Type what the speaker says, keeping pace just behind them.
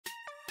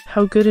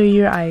How good are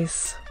your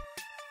eyes?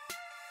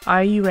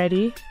 Are you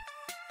ready?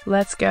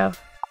 Let's go.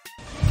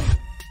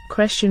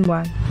 Question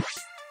 1.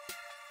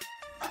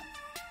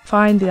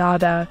 Find the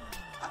odd out.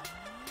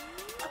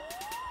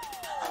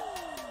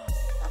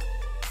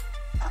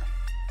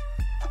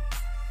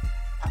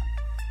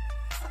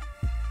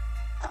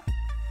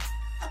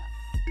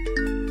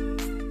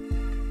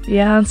 The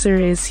answer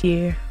is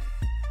here.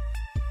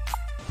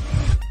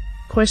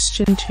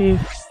 Question 2.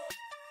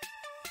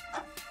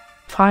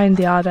 Find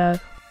the odd out.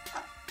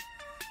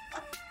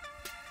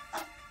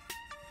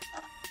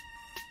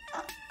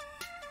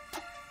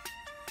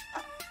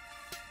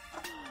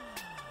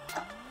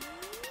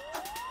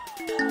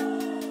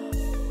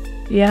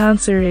 The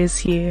answer is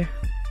here.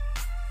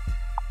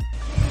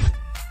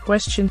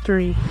 Question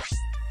 3.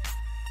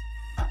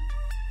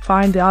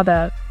 Find the odd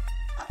out.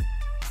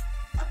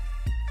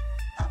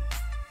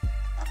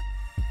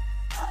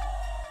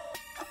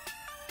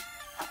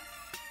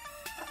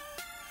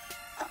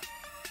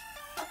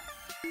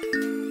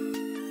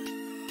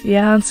 The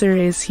answer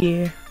is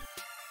here.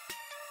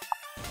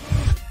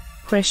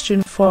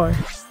 Question 4.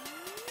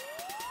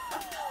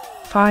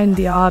 Find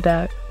the odd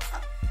out.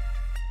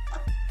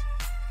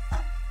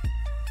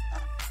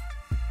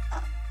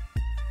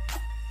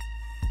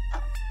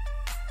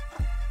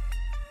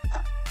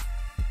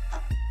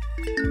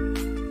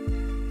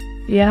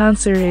 The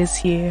answer is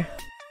here.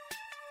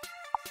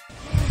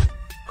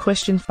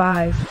 Question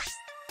 5.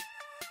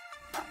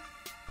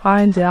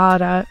 Find the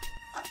odd out.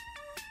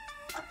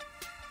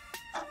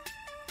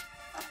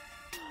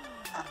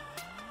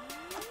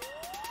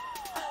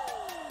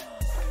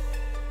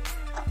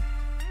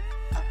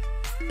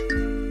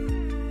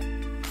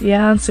 The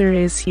answer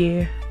is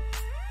here.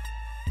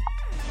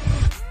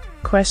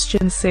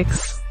 Question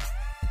 6.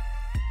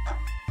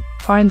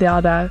 Find the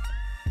odd out.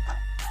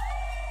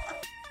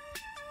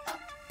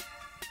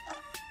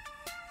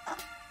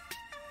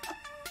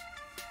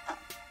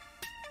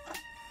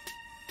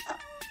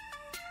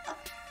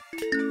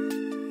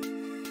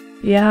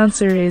 The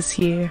answer is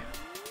here.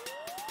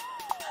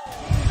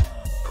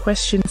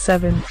 Question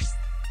 7.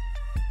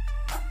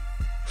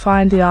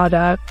 Find the odd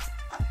out.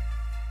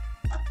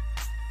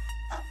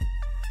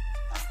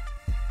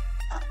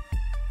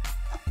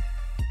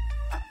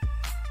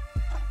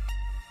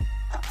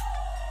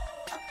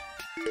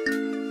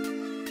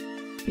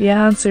 The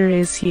answer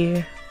is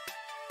here.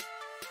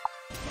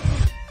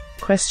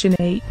 Question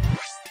 8.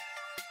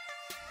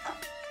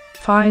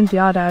 Find the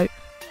odd out.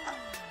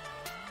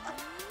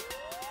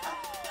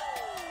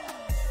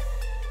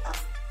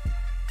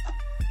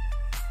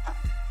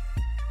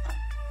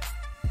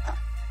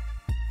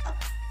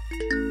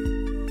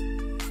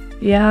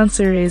 The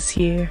answer is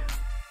here.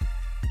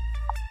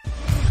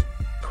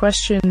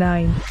 Question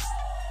 9.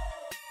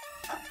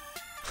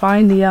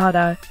 Find the odd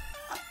out.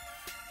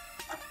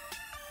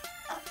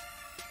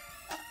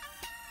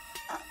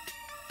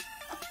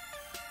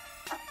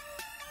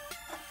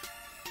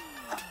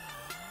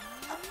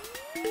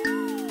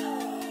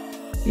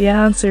 The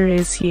answer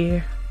is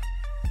here.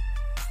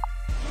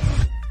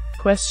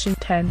 Question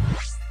 10.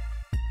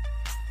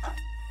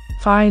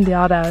 Find the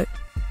odd out.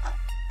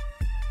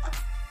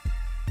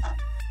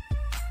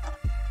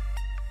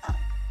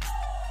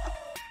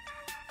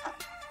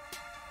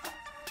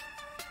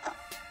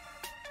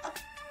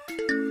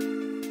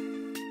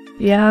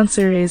 The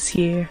answer is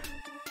here.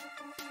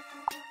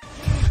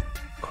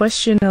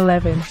 Question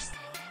 11.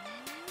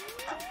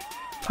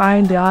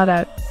 Find the odd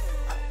out.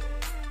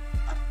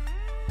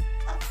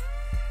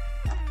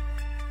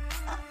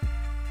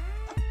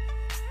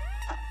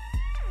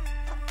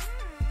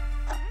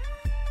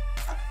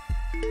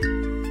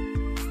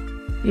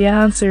 The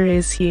answer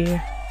is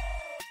here.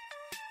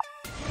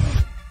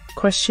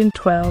 Question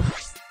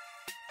 12.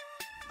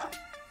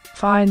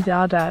 Find the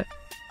odd out.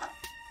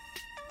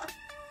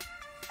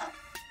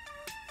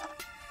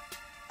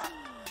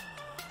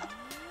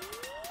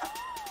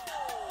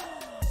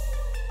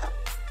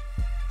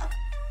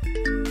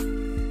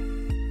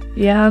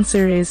 The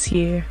answer is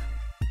here.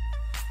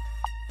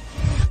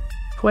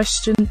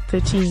 Question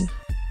 13.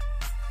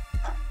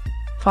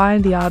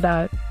 Find the odd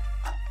out.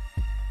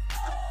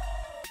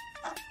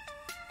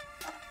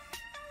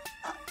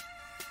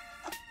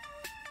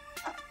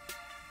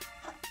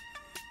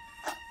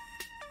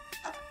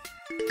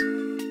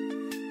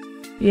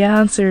 The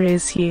answer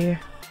is here.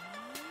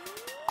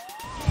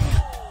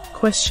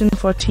 Question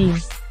 14.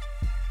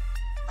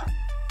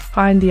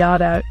 Find the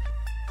odd out.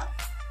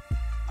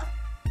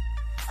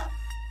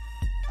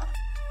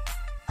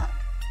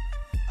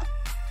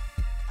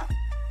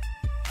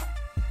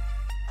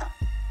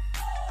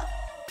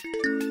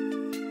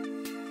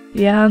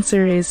 The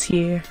answer is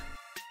here.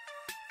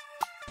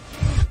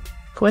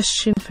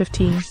 Question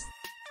 15.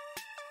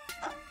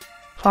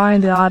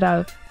 Find the odd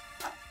out.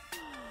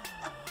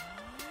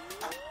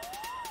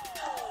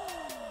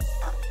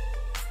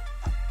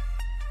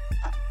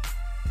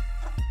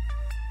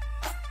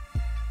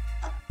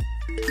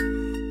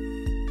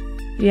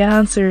 The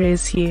answer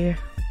is here.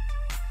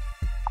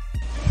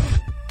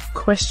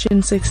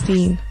 Question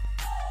 16.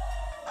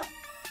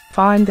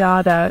 Find the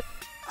odd out.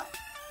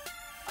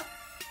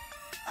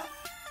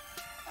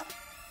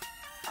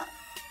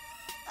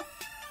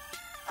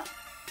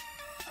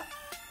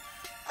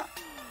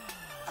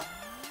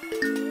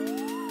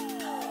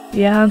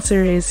 The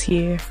answer is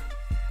here.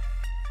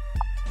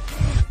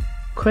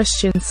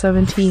 Question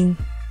 17.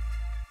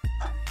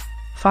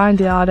 Find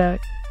the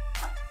adult.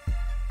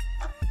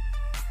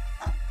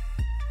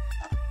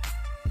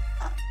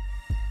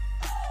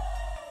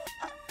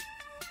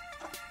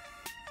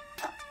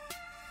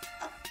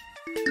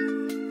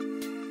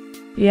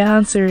 The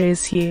answer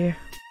is here.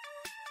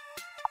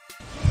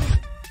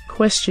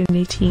 Question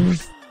 18.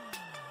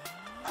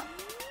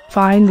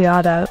 Find the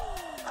adult.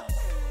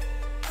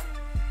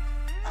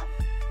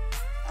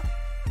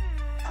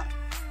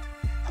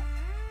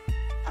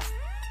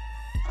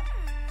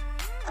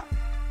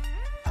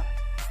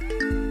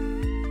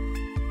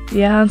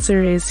 The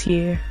answer is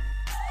here.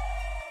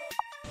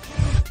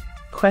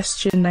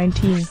 Question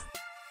 19.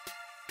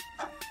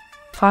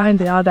 Find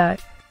the adult.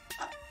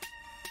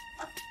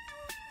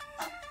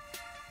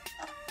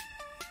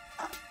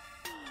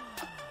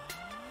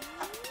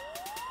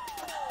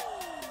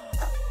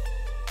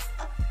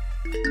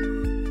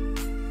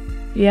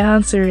 The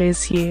answer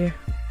is here.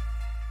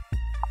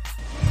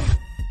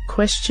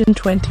 Question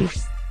 20.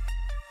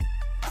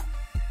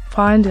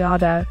 Find the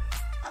adult.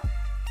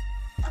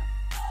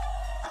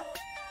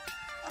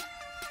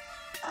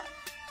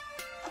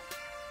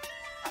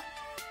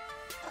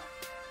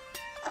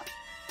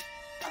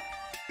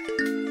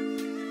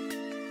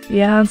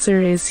 The answer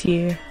is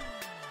here.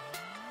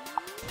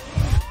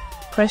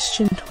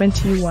 Question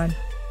 21.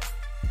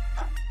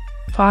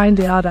 Find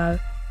the adult.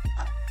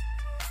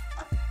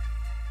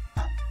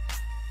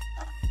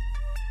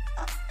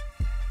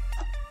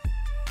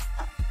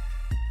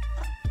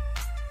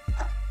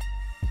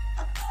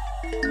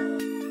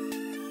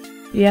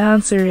 The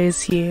answer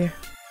is here.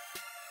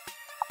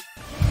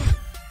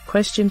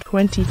 Question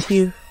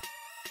 22.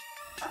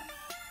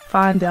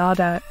 Find the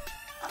adult.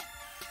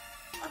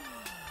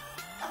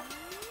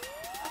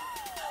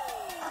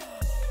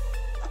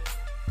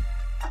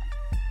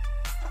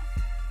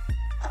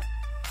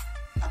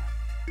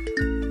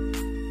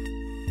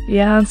 The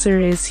answer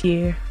is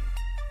here.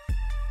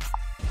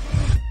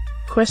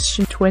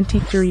 Question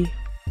 23.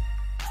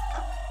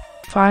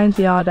 Find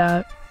the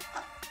adult.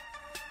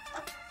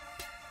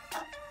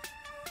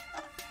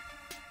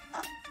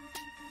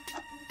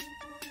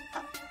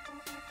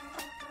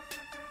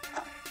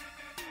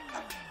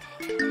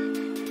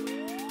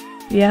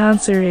 The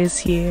answer is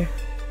here.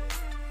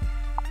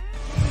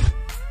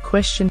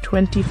 Question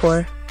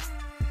 24.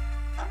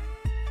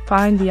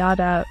 Find the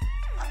adult.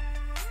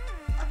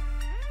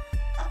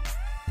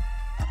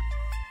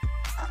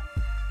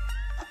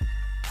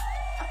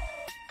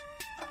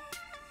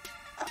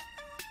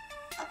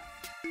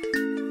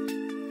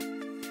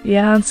 The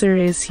answer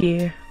is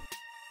here.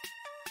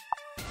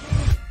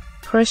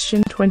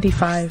 Question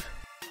 25.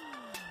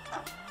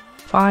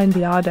 Find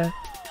the adult.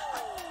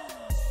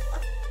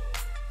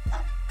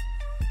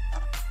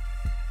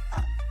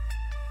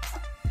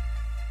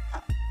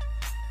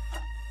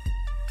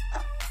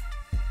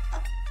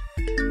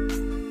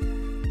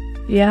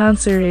 The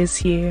answer is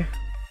here.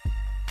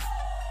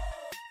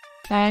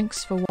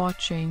 Thanks for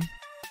watching.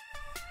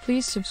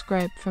 Please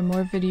subscribe for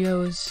more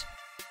videos.